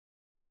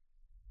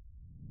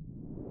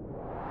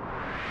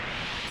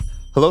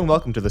Hello and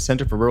welcome to the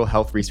Center for Rural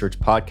Health Research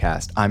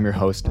podcast. I'm your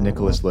host,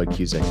 Nicholas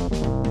Lloyd-Cusick.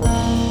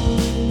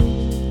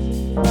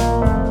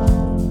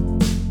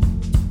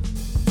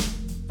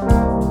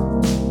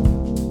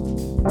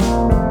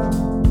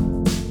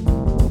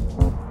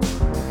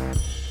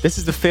 This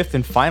is the fifth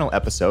and final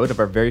episode of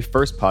our very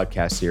first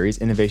podcast series,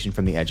 Innovation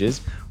from the Edges,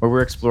 where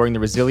we're exploring the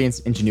resilience,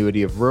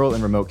 ingenuity of rural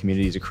and remote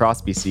communities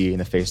across BC in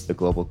the face of the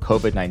global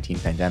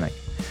COVID-19 pandemic.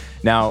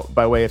 Now,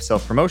 by way of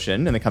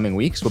self-promotion, in the coming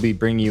weeks, we'll be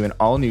bringing you an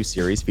all-new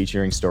series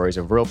featuring stories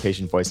of rural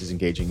patient voices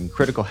engaging in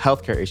critical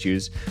healthcare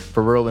issues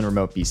for rural and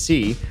remote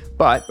BC.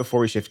 But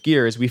before we shift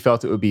gears, we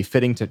felt it would be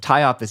fitting to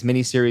tie off this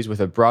mini-series with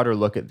a broader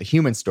look at the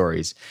human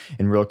stories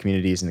in rural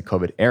communities in the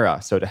COVID era.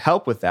 So to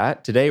help with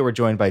that, today we're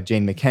joined by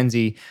Jane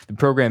MacKenzie, the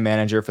program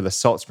manager for the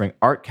Salt Spring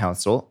Art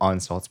Council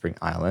on Salt Spring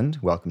Island.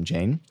 Welcome,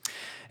 Jane.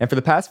 And for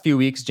the past few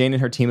weeks, Jane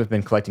and her team have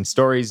been collecting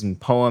stories and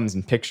poems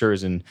and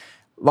pictures and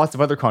lots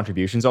of other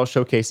contributions, all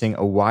showcasing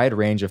a wide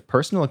range of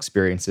personal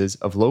experiences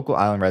of local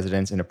island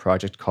residents in a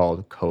project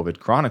called COVID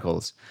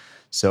Chronicles.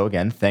 So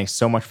again, thanks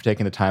so much for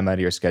taking the time out of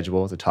your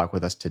schedule to talk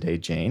with us today,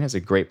 Jane. It's a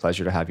great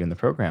pleasure to have you in the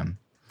program.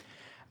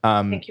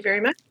 Thank you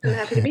very much. I'm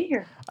happy to be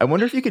here. I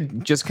wonder if you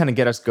could just kind of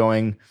get us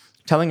going,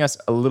 telling us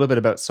a little bit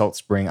about Salt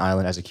Spring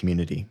Island as a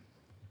community.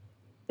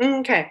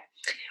 Okay.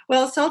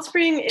 Well, Salt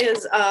Spring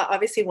is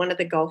obviously one of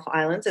the Gulf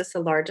Islands. It's the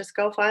largest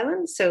Gulf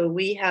Island. So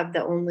we have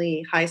the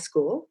only high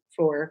school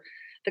for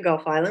the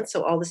Gulf Islands.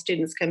 So all the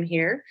students come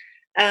here.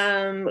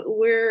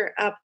 We're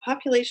a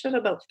population of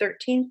about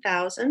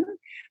 13,000,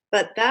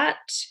 but that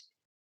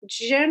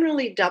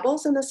generally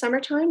doubles in the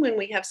summertime when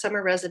we have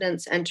summer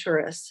residents and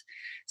tourists.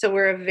 So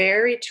we're a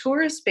very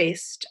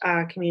tourist-based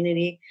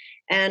community,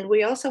 and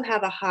we also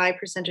have a high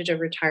percentage of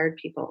retired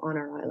people on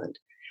our island.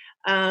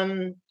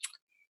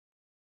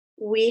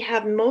 We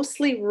have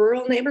mostly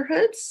rural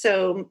neighborhoods,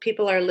 so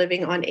people are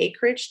living on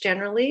acreage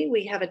generally.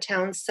 We have a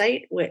town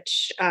site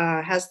which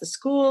has the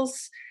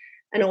schools,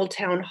 an old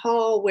town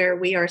hall where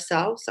we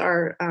ourselves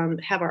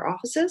have our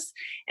offices,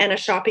 and a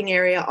shopping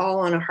area all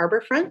on a harbor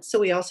front. So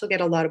we also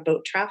get a lot of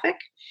boat traffic.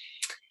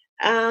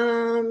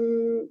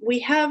 We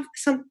have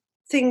something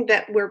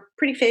that we're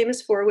pretty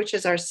famous for, which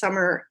is our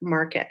summer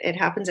market. It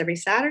happens every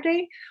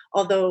Saturday,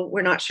 although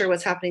we're not sure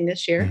what's happening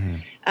this year. Mm-hmm.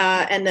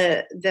 And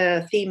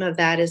the theme of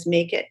that is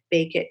make it,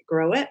 bake it,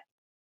 grow it.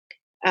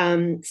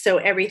 So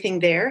everything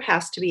there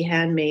has to be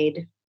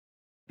handmade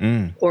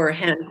or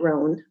hand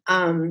grown.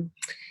 And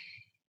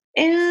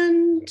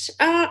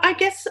I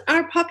guess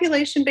our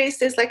population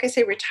base is, like I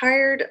say,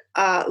 retired,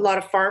 a lot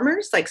of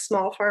farmers, like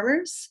small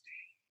farmers,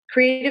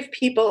 creative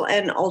people,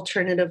 and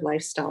alternative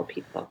lifestyle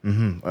people.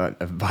 Mm-hmm.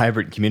 A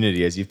vibrant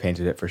community, as you've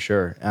painted it, for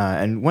sure.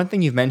 And one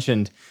thing you've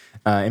mentioned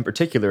in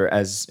particular,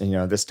 as you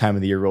know, this time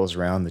of the year rolls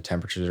around, the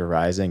temperatures are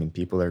rising, and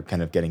people are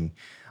kind of getting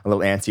a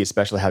little antsy,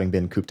 especially having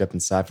been cooped up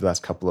inside for the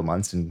last couple of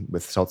months, and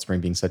with Salt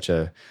Spring being such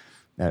a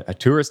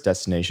tourist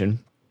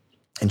destination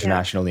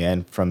internationally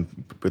and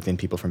from within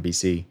people from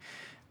BC.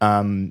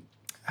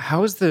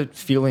 How is the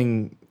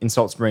feeling in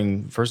Salt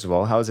Spring, first of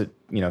all? How has it,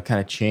 kind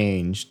of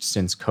changed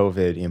since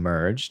COVID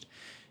emerged?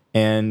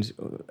 And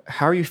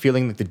how are you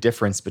feeling the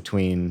difference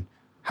between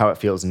how it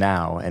feels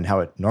now and how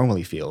it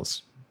normally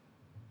feels?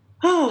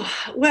 Oh,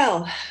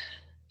 well,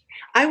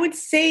 I would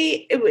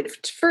say I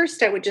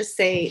would just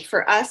say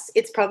for us,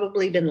 it's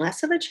probably been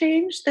less of a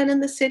change than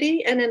in the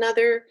city and in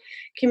other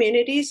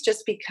communities,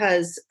 just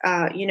because,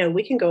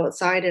 we can go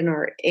outside in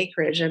our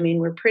acreage. I mean,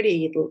 we're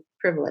pretty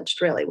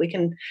privileged, really. We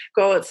can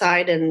go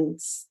outside and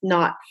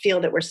not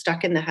feel that we're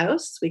stuck in the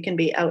house. We can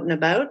be out and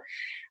about.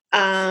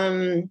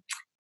 I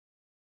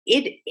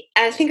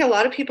think a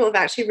lot of people have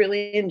actually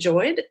really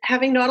enjoyed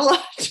having not a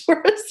lot of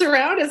tourists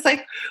around. It's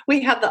like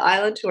we have the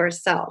island to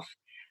ourselves.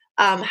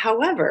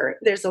 However,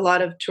 there's a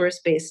lot of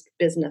tourist-based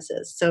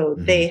businesses, so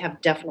they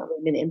have definitely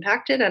been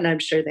impacted, and I'm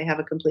sure they have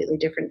a completely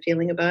different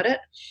feeling about it.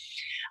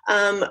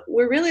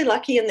 We're really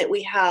lucky in that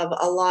we have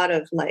a lot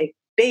of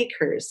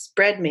bakers,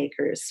 bread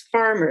makers,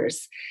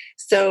 farmers.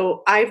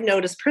 So I've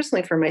noticed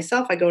personally for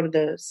myself, I go to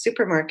the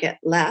supermarket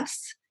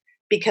less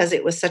because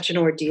it was such an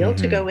ordeal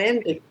to go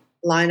in, to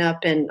line up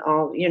and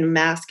all,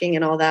 masking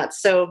and all that.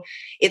 So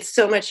it's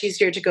so much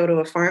easier to go to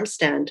a farm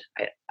stand.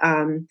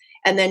 And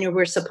then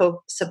we're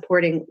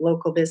supporting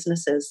local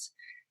businesses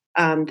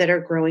that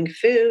are growing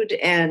food.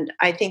 And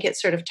I think it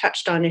sort of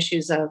touched on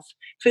issues of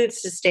food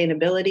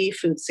sustainability,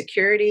 food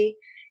security.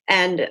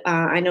 And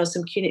I know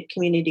some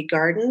community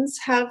gardens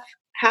have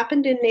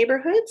happened in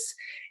neighborhoods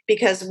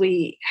because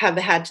we have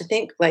had to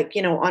think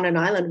on an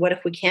island, what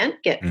if we can't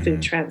get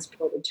food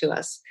transported to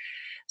us?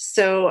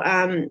 So,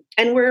 and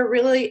we're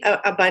really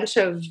a bunch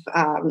of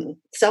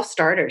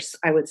self-starters,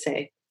 I would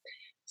say.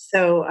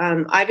 So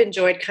I've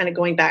enjoyed kind of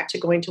going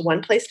to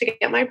one place to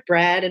get my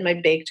bread and my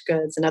baked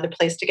goods, another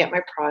place to get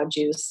my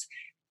produce.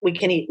 We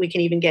can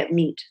even get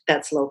meat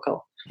that's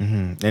local.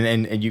 Mm-hmm.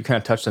 And you kind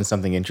of touched on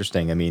something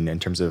interesting. I mean, in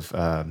terms of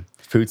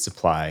food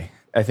supply,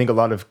 I think a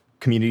lot of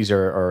communities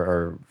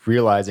are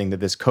realizing that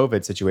this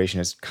COVID situation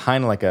is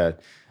kind of like a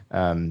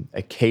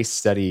case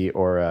study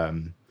or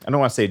I don't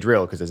want to say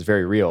drill because it's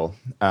very real,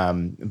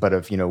 but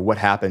of, what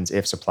happens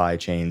if supply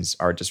chains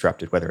are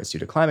disrupted, whether it's due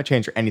to climate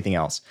change or anything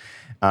else,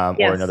 or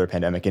Yes. another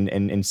pandemic. And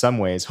in some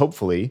ways,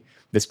 hopefully,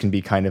 this can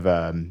be kind of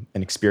an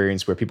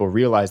experience where people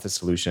realize the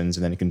solutions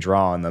and then can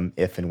draw on them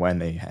if and when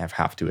they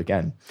have to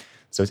again.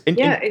 So it's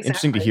Yeah,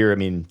 interesting to exactly. hear. I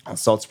mean,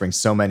 Salt Springs,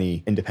 so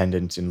many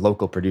independent and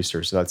local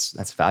producers, so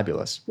that's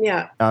fabulous.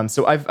 Yeah.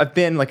 So I've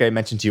been, like I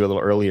mentioned to you a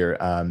little earlier,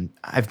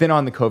 I've been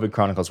on the COVID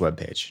Chronicles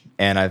webpage,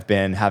 and I've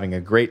been having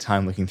a great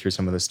time looking through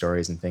some of the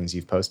stories and things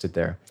you've posted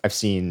there. I've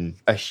seen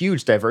a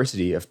huge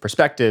diversity of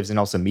perspectives and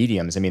also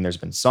mediums. I mean, there's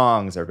been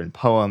songs, there have been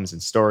poems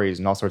and stories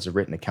and all sorts of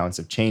written accounts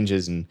of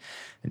changes and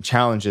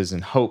challenges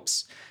and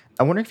hopes.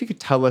 I wonder if you could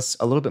tell us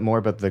a little bit more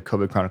about the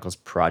COVID Chronicles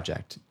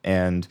project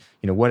and,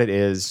 what it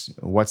is,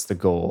 what's the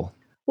goal.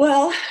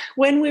 Well,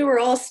 when we were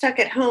all stuck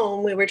at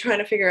home, we were trying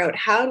to figure out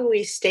how do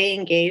we stay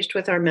engaged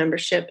with our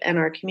membership and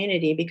our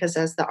community, because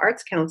as the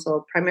Arts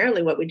Council,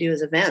 primarily what we do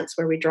is events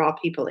where we draw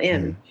people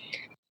in. Mhm.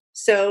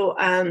 So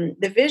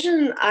the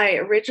vision I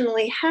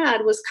originally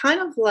had was kind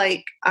of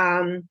like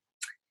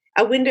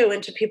a window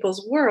into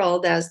people's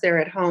world as they're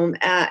at home,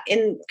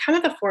 in kind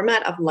of the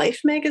format of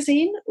Life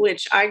magazine,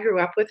 which I grew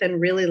up with and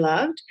really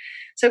loved.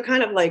 So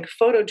kind of like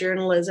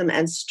photojournalism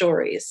and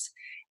stories.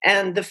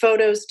 And the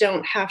photos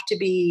don't have to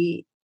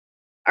be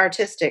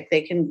artistic,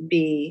 they can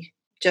be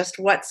just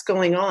what's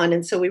going on.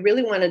 And so we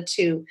really wanted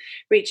to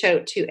reach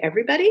out to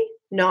everybody,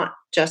 not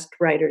just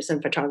writers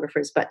and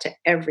photographers, but to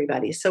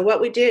everybody. So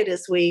what we did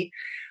is we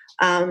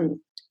um,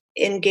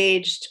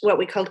 engaged what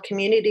we called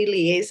community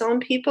liaison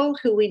people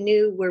who we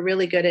knew were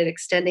really good at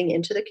extending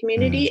into the Mhm.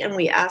 community. And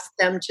we asked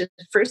them to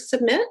first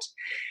submit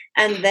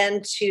and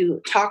then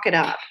to talk it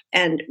up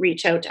and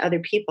reach out to other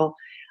people,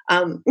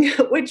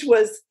 which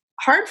was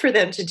hard for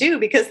them to do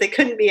because they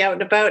couldn't be out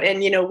and about.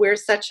 And, we're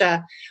such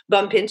a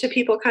bump into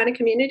people kind of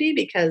community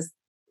because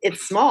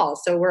it's small.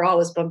 So we're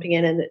always bumping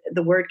in and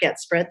the word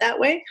gets spread that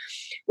way.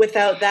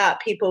 Without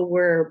that, people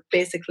were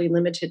basically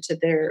limited to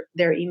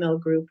their email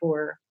group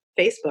or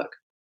Facebook.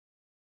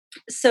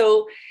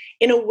 So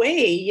in a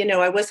way,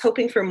 I was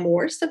hoping for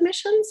more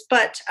submissions,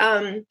 but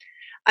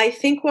I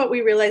think what we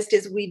realized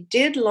is we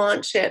did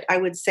launch it, I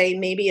would say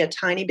maybe a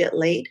tiny bit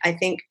late. I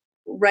think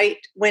right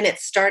when it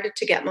started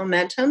to get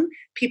momentum,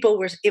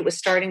 it was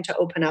starting to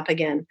open up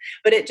again.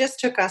 But it just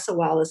took us a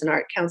while as an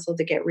art council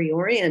to get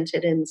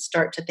reoriented and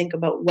start to think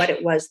about what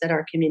it was that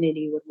our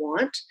community would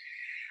want.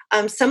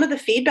 Some of the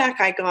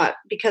feedback I got,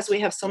 because we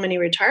have so many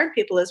retired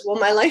people, is, well,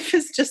 my life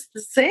is just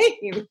the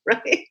same,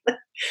 right?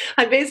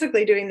 I'm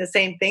basically doing the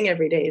same thing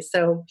every day.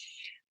 So,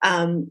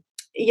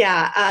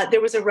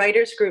 there was a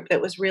writers group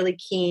that was really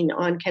keen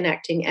on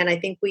connecting. And I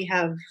think we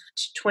have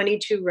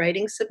 22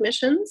 writing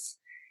submissions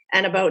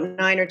and about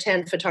 9 or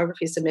 10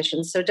 photography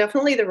submissions. So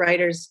definitely the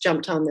writers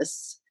jumped on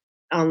this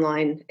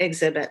online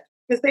exhibit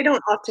because they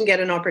don't often get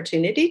an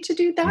opportunity to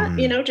do that,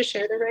 Mhm. to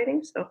share their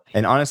writing. So,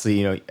 And honestly,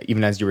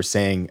 even as you were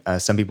saying,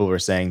 some people were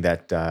saying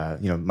that,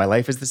 my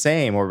life is the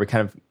same, or we're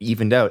kind of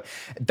evened out.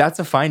 That's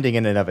a finding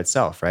in and of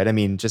itself, right? I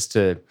mean, just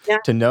to yeah,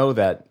 to know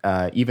that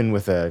even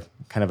with a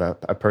kind of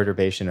a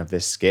perturbation of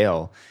this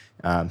scale,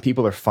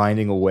 people are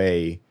finding a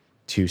way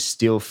to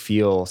still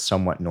feel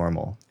somewhat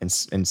normal and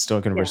still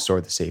going to yeah. restore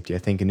the safety. I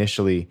think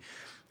initially,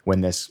 when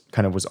this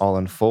kind of was all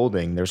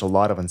unfolding, there's a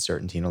lot of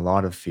uncertainty and a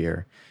lot of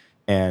fear,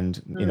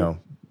 and Mm.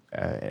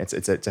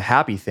 it's a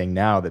happy thing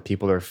now that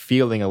people are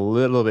feeling a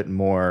little bit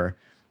more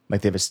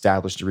like they've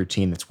established a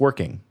routine that's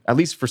working, at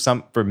least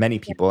for many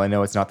Yeah, people. I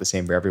know it's not the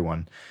same for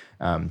everyone.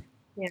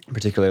 yeah,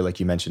 Particularly, like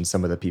you mentioned,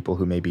 some of the people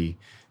who maybe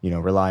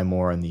rely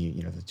more on the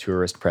the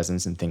tourist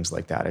presence and things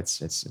like that.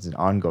 It's an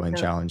ongoing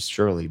yeah, challenge,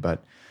 surely,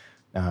 but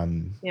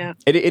yeah.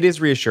 it is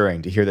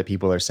reassuring to hear that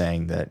people are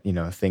saying that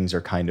things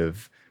are kind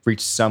of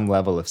reached some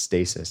level of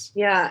stasis.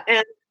 Yeah,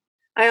 and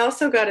I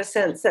also got a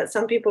sense that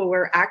some people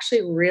were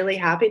actually really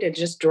happy to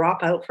just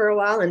drop out for a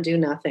while and do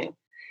nothing.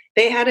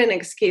 They had an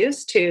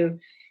excuse to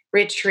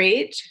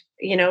retreat,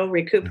 Hmm.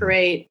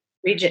 recuperate,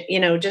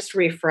 just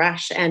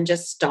refresh and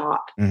just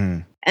stop. Hmm.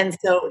 And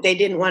so they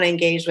didn't want to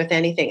engage with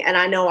anything. And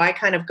I know I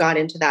kind of got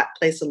into that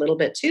place a little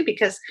bit too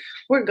because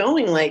we're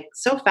going like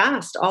so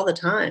fast all the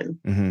time.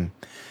 Hmm.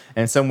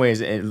 And in some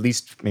ways, at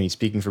least maybe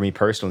speaking for me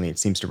personally, it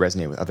seems to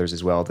resonate with others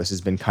as well. This has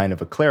been kind of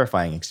a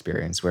clarifying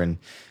experience when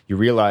you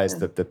realize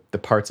Yeah. that the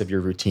parts of your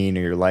routine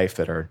or your life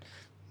that are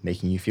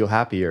making you feel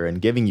happier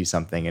and giving you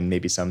something, and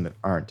maybe some that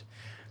aren't.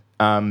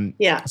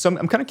 Yeah. So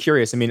I'm kind of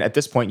curious. I mean, at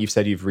this point, you've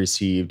said you've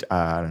received,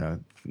 I don't know,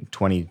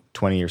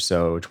 20 or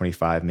so,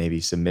 25 maybe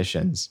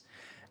submissions.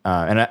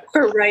 And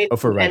For writing oh,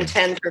 for and writing.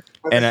 10 for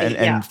And photography. and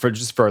Yeah. and for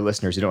just for our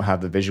listeners who don't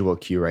have the visual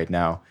cue right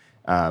now,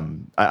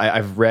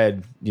 I've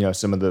read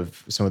some of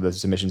the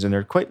submissions, and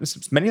they're quite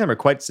many of them are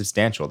quite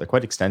substantial. They're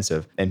quite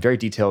extensive and very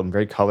detailed and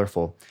very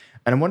colorful.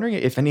 And I'm wondering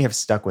if any have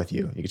stuck with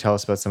you. You could tell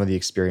us about some of the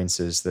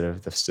experiences that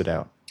have stood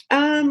out.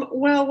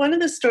 Well, one of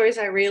the stories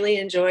I really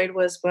enjoyed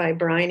was by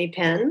Bryony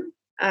Penn.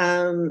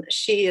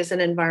 She is an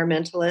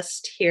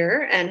environmentalist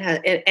here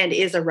and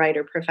is a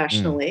writer Mm.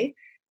 professionally.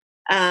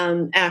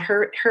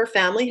 Her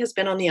family has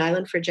been on the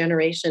island for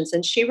generations,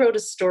 and she wrote a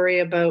story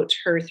about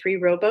her 3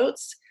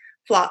 rowboats,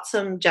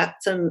 Flotsam,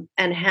 Jetsam,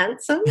 and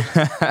Handsome.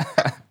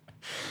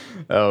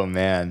 Oh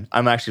man,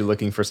 I'm actually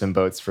looking for some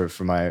boats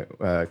for my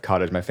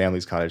cottage, my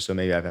family's cottage. So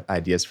maybe I have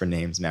ideas for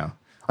names now.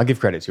 I'll give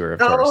credit to her, of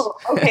course.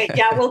 Oh, okay.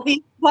 Yeah. Well,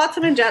 the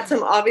Flotsam and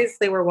Jetsam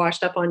obviously were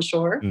washed up on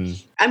shore.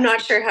 Mm. I'm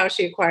not sure how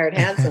she acquired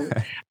Handsome,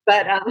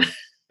 but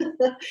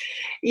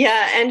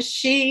yeah. And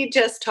she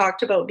just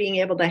talked about being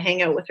able to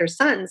hang out with her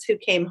sons who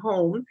came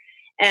home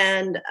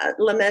and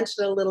lamented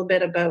a little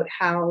bit about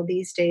how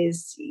these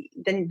days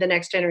the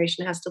next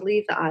generation has to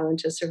leave the island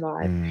to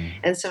survive. Mm.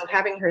 And so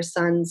having her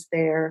sons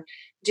there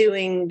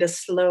doing the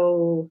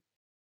slow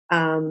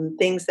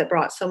things that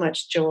brought so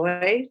much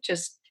joy,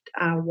 just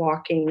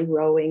walking,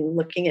 rowing,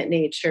 looking at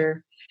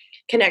nature,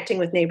 connecting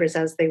with neighbors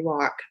as they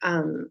walk.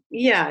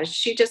 Yeah,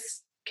 she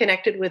just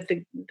connected with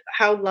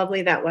how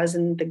lovely that was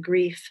and the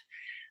grief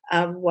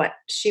of what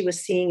she was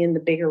seeing in the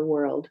bigger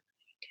world.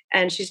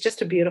 And she's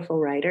just a beautiful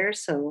writer,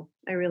 so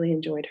I really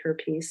enjoyed her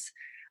piece.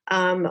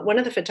 One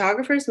of the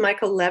photographers,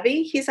 Michael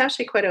Levy, he's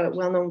actually quite a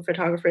well-known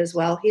photographer as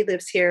well. He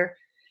lives here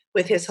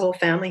with his whole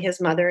family, his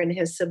mother and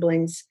his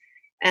siblings.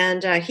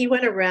 And he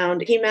went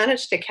around, he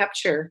managed to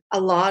capture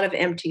a lot of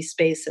empty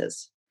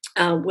spaces,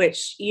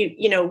 which,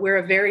 we're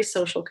a very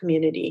social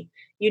community.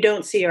 You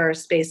don't see our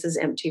spaces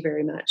empty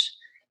very much.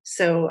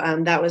 So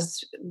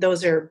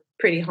those are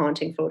pretty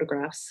haunting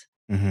photographs.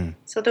 Hmm.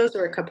 So those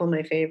were a couple of my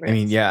I mean,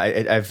 favorites.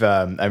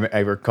 yeah, I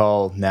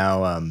recall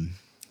now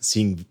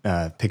seeing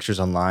pictures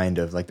online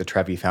of like the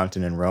Trevi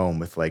Fountain in Rome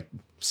with like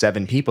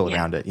 7 people Yeah,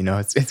 around it. You know,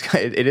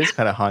 it is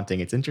kind of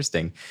haunting. It's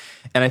interesting,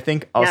 and I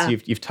think also yeah.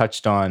 you've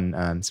touched on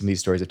some of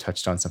these stories have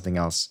touched on something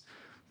else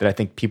that I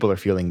think people are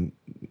feeling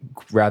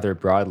rather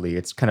broadly.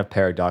 It's kind of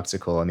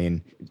paradoxical. I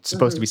mean, it's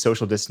supposed to Mhm. be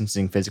social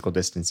distancing, physical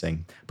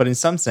distancing, but in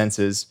some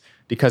senses,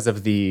 because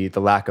of the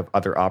lack of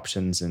other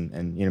options,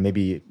 and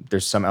maybe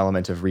there's some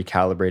element of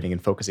recalibrating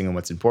and focusing on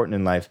what's important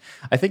in life.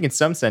 I think in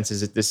some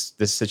senses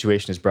this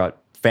situation has brought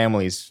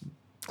families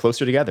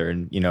closer together.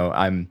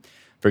 And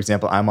for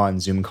example, I'm on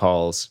Zoom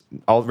calls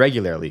all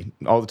regularly,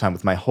 all the time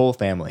with my whole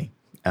family,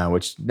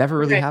 which never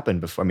really Right.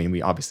 happened before. I mean,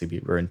 we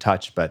were in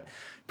touch, but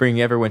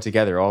bringing everyone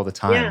together all the Yeah.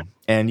 time.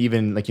 And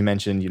even like you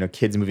mentioned,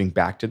 kids moving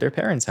back to their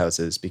parents'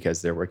 houses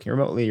because they're working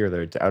remotely or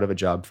they're out of a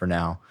job for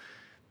now,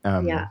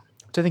 Yeah.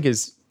 which I think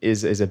is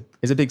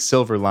a big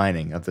silver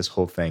lining of this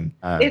whole thing.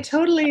 It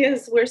totally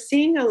is. We're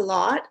seeing a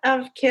lot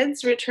of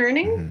kids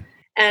returning, Mhm.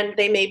 and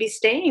they may be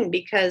staying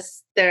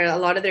because a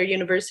lot of their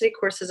university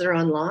courses are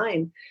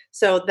online.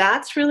 So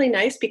that's really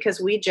nice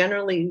because we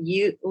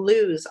generally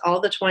lose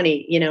all the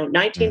 20,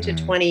 19 to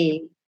Mhm.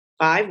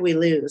 25, we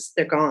lose.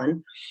 They're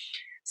gone.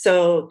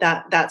 So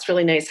that's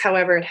really nice.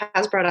 However, it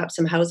has brought up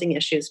some housing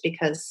issues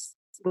because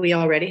we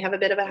already have a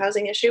bit of a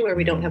housing issue where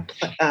we don't have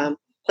Mhm.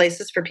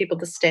 places for people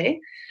to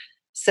stay.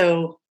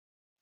 So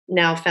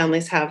now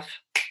families have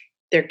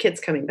their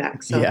kids coming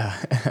back. So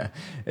Yeah,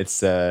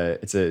 it's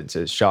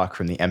a shock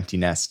from the empty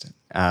nest.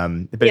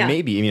 But yeah,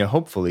 maybe,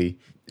 hopefully,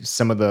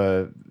 some of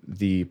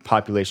the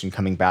population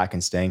coming back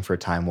and staying for a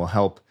time will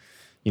help.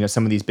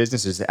 Some of these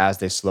businesses as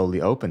they slowly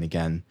open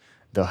again,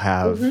 they'll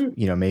have hmm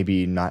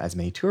maybe not as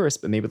many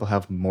tourists, but maybe they'll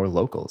have more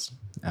locals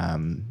yeah,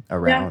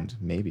 around.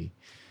 Maybe,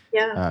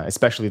 yeah,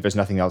 especially if there's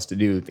nothing else to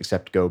do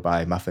except go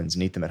buy muffins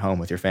and eat them at home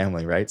with your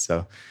family, right?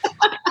 So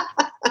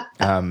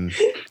um,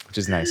 which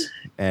is nice.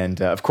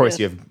 And of course,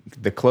 you yes.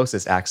 have the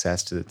closest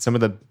access to some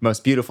of the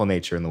most beautiful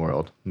nature in the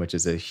world, which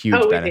is a huge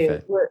Oh, we do.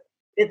 benefit.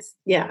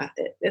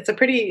 It's a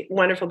pretty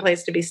wonderful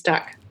place to be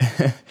stuck.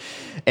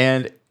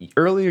 And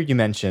earlier you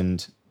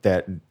mentioned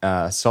that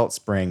Salt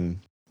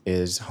Spring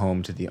is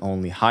home to the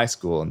only high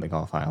school in the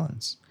Gulf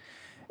Islands.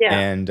 Yeah,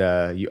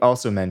 And you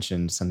also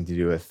mentioned something to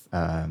do with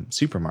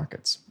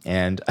supermarkets.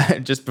 And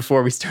just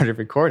before we started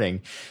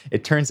recording,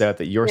 it turns out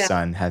that your yeah.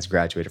 son has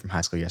graduated from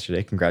high school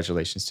yesterday.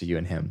 Congratulations to you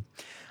and him.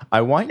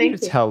 I want you to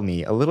Thank you. tell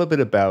me a little bit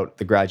about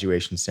the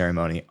graduation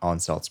ceremony on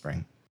Salt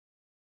Spring.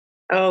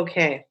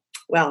 Okay.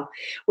 Well,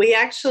 we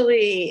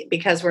actually,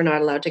 because we're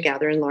not allowed to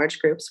gather in large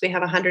groups, we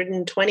have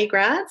 120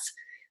 grads.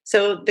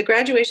 So the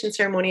graduation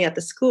ceremony at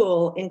the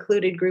school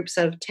included groups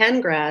of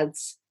 10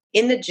 grads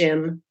in the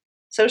gym,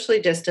 socially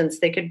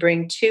distanced. They could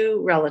bring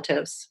 2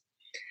 relatives.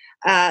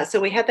 So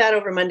we had that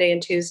over Monday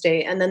and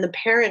Tuesday. And then the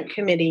parent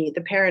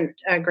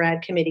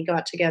grad committee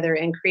got together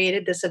and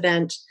created this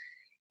event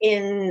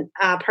in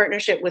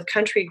partnership with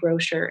Country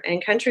Grocer.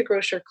 And Country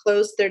Grocer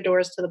closed their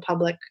doors to the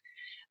public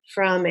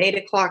from 8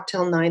 o'clock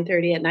till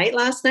 9:30 at night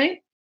last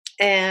night.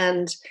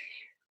 And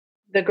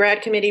the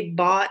grad committee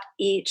bought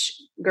each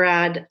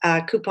grad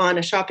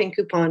a shopping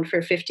coupon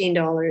for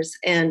 $15.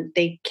 And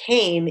they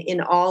came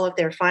in all of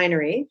their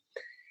finery,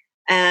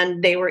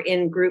 and they were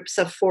in groups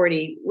of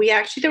 40.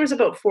 There was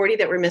about 40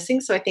 that were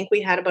missing. So I think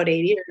we had about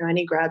 80 or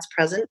 90 grads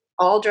present,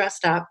 all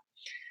dressed up.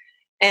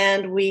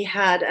 And we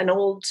had an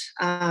old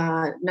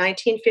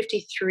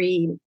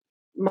 1953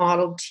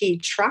 Model T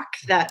truck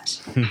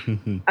that,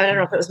 I don't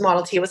know if it was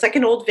Model T. It was like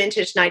an old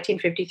vintage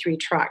 1953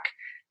 truck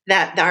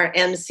that our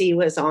MC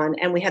was on,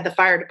 and we had the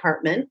fire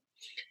department,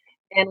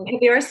 and we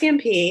had the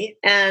RCMP,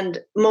 and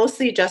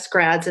mostly just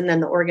grads, and then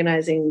the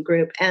organizing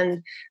group.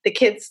 And the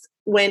kids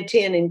went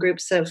in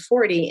groups of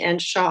 40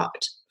 and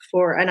shopped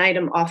for an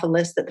item off a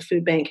list that the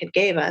food bank had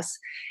gave us,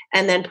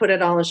 and then put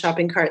it all in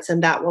shopping carts,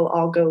 and that will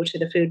all go to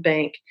the food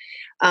bank.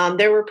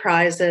 There were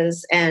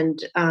prizes and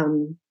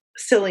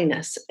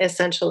silliness,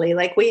 essentially.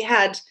 Like we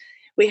had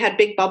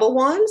big bubble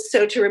wands,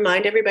 so to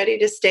remind everybody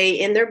to stay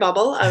in their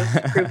bubble of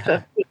group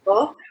of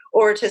people,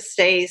 or to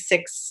stay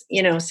 6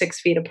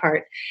 feet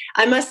apart.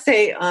 I must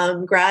say,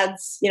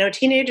 grads,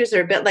 teenagers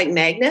are a bit like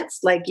magnets.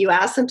 Like you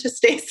ask them to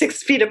stay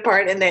 6 feet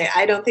apart, and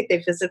I don't think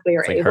they physically are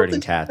It's like able herding to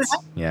do cats.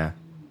 that. Yeah.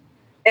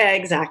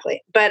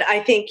 Exactly. But I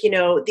think,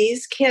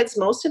 these kids,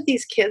 most of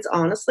these kids,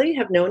 honestly,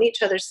 have known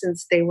each other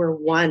since they were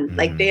one.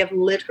 Like they Mhm. have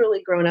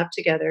literally grown up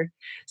together.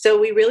 So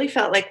we really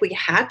felt like we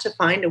had to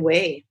find a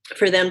way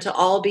for them to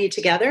all be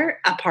together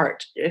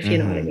apart, if you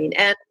know what I Mhm. mean.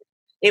 And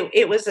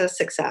it was a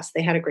success.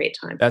 They had a great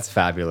time. That's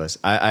fabulous.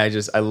 I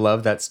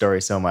love that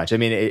story so much. I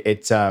mean,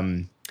 it's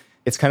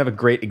kind of a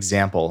great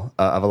example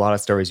of a lot of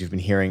stories you've been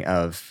hearing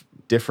of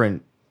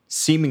different,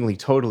 seemingly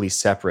totally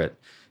separate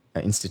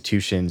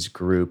institutions,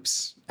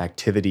 groups,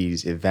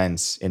 activities,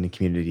 events in the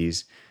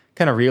communities,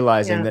 kind of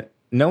realizing Yeah. that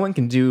no one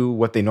can do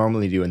what they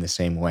normally do in the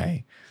same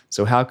way.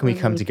 So how can we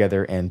come Hmm.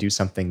 together and do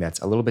something that's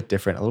a little bit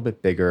different, a little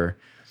bit bigger,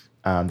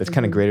 that's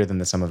kind of Hmm. greater than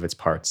the sum of its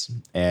parts,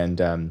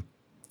 and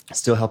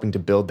still helping to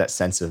build that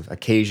sense of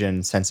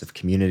occasion, sense of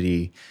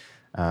community,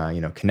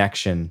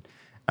 connection.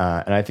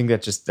 And I think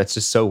that's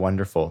just so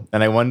wonderful.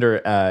 And I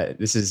wonder,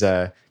 this is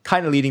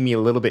kind of leading me a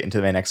little bit into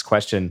my next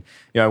question.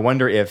 I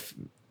wonder if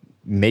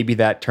maybe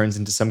that turns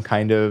into some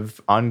kind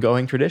of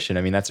ongoing tradition.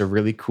 I mean, that's a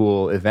really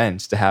cool event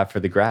to have for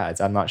the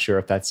grads. I'm not sure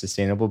if that's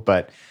sustainable,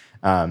 but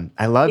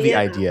I love the Yeah.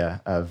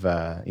 idea of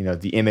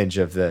the image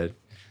of the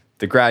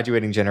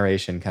graduating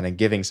generation kind of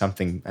giving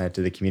something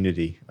to the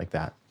community like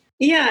that.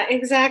 Yeah,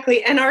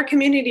 exactly. And our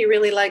community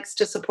really likes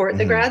to support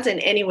the Hmm. grads in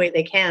any way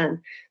they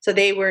can. So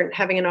they weren't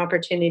having an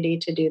opportunity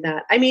to do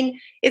that. I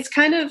mean, it's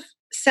kind of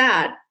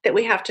sad that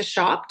we have to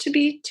shop to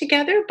be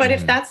together, but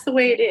if Hmm. that's the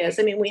way it is,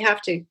 I mean, we have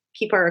to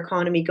keep our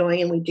economy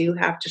going and we do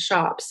have to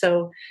shop.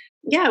 So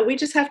yeah, we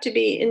just have to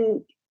be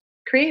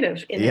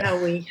creative in Yeah,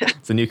 how we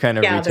it's a new kind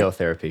of gather. retail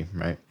therapy,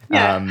 right?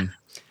 Yeah.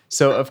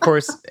 So, of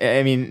course,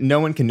 I mean, no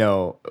one can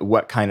know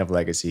what kind of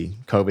legacy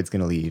COVID's going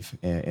to leave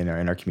in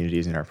our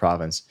communities, in our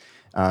province.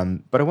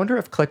 But I wonder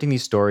if collecting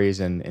these stories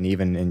and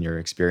even in your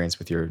experience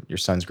with your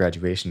son's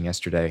graduation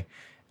yesterday,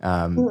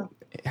 um,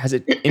 has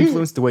it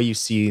influenced the way you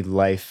see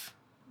life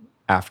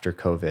after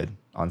COVID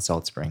on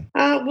Salt Spring?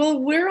 Well,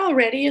 we're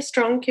already a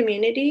strong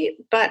community,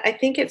 but I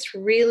think it's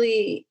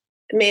really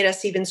made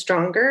us even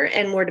stronger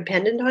and more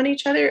dependent on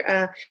each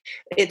other.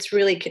 It's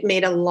really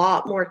made a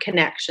lot more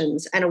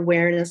connections and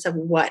awareness of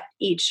what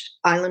each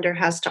islander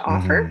has to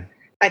offer. Hmm.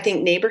 I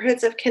think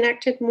neighborhoods have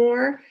connected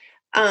more.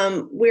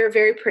 We're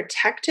very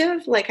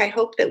protective. Like, I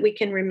hope that we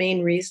can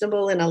remain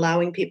reasonable in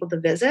allowing people to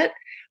visit.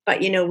 But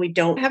we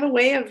don't have a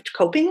way of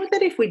coping with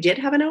it. If we did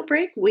have an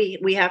outbreak,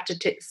 we have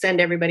to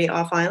send everybody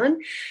off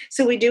island.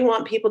 So we do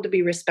want people to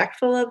be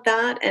respectful of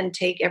that and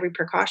take every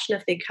precaution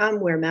if they come,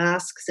 wear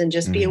masks, and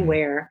just be Hmm.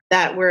 aware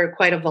that we're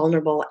quite a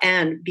vulnerable.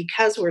 And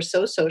because we're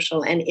so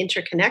social and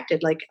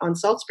interconnected, like on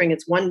Salt Spring,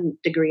 it's 1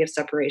 degree of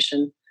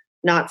separation,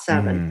 not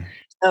 7. Hmm.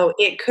 So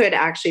it could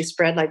actually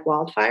spread like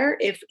wildfire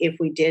if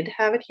we did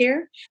have it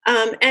here.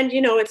 And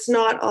it's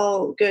not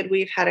all good.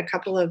 We've had a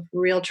couple of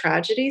real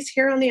tragedies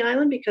here on the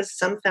island because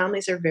some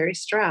families are very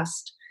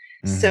stressed.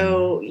 Hmm.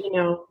 So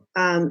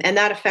and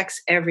that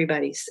affects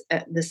everybody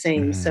the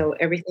same. Hmm. So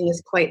everything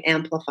is quite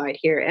amplified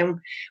here, and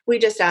we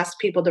just ask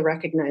people to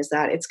recognize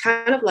that. It's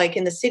kind of like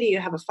in the city, you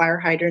have a fire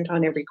hydrant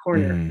on every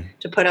corner Hmm.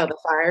 to put out the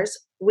fires.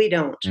 We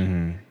don't.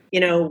 Hmm.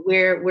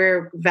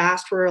 We're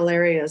vast rural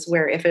areas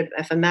where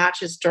if a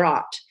match is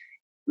dropped,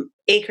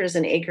 acres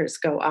and acres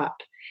go up.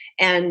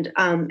 And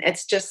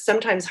it's just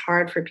sometimes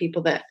hard for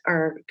people that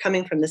are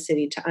coming from the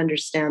city to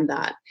understand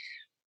that.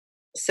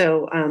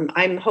 So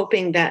I'm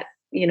hoping that,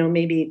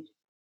 maybe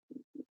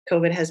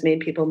COVID has made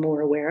people more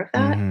aware of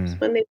that Hmm.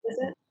 when they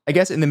visit. I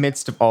guess in the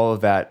midst of all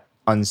of that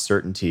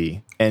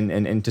uncertainty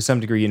and to some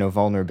degree,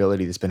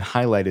 vulnerability that's been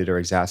highlighted or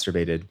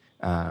exacerbated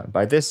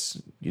by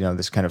this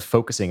kind of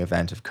focusing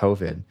event of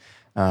COVID,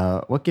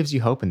 what gives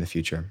you hope in the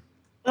future?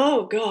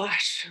 Oh,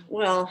 gosh.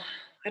 Well,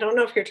 I don't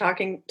know if you're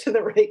talking to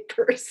the right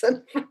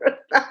person for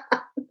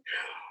that.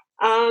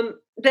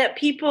 That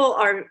people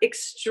are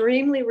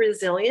extremely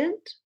resilient,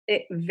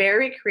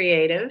 very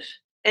creative,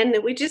 and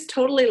that we just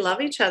totally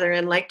love each other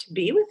and like to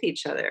be with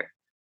each other.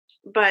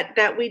 But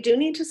that we do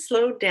need to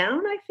slow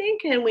down, I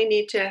think, and we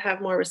need to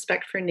have more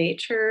respect for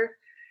nature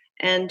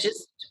and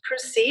just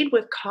proceed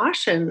with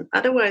caution.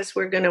 Otherwise,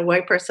 we're going to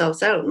wipe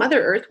ourselves out.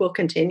 Mother Earth will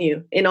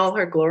continue in all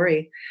her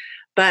glory.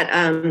 But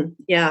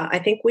yeah, I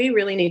think we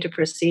really need to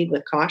proceed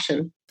with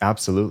caution.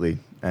 Absolutely.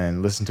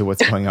 And listen to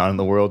what's going on in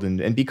the world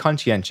and be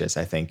conscientious,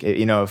 I think.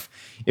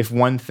 If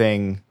one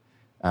thing,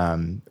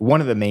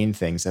 one of the main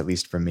things, at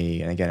least for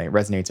me, and again, it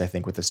resonates, I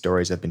think, with the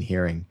stories I've been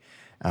hearing,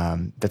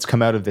 that's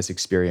come out of this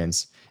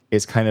experience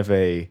is kind of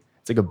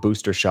it's like a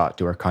booster shot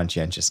to our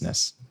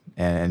conscientiousness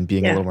and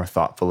being a little more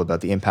thoughtful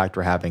about the impact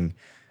we're having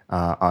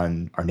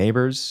on our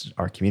neighbors,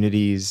 our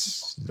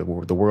communities, the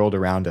world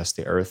around us,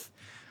 the earth,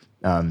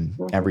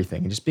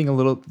 everything, and just being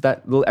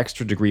that little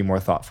extra degree more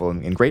thoughtful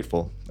and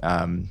grateful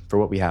for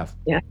what we have.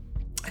 Yeah.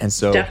 And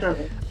so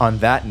Definitely. On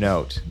that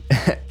note,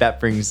 that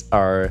brings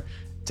our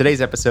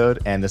today's episode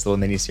and this little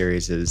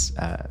mini-series'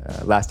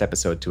 last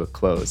episode to a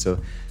close. So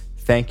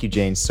thank you,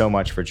 Jane, so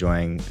much for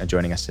joining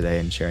us today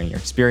and sharing your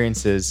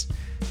experiences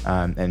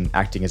and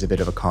acting as a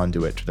bit of a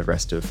conduit to the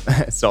rest of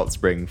Salt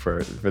Spring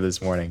for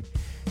this morning.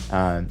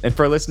 And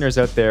for our listeners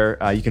out there,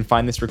 you can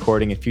find this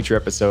recording and future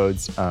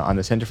episodes on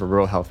the Center for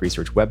Rural Health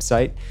Research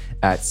website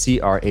at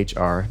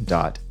crhr.med.ubc.ca,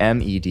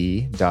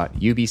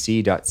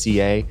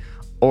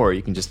 or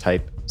you can just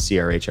type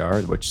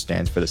CRHR, which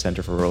stands for the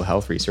Center for Rural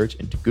Health Research,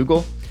 into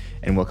Google,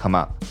 and we'll come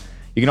up.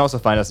 You can also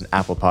find us on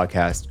Apple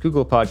Podcast,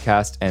 Google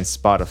Podcast, and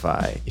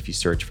Spotify if you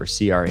search for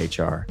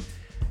CRHR.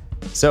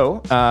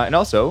 So, and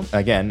also,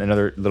 again,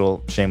 another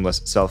little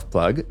shameless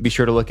self-plug, be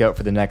sure to look out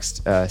for the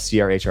next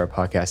CRHR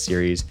podcast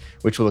series,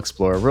 which will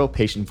explore rural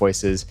patient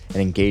voices and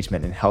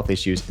engagement in health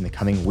issues in the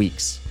coming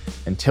weeks.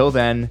 Until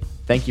then,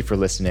 thank you for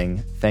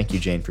listening. Thank you,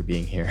 Jane, for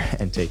being here,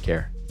 and take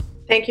care.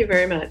 Thank you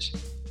very much.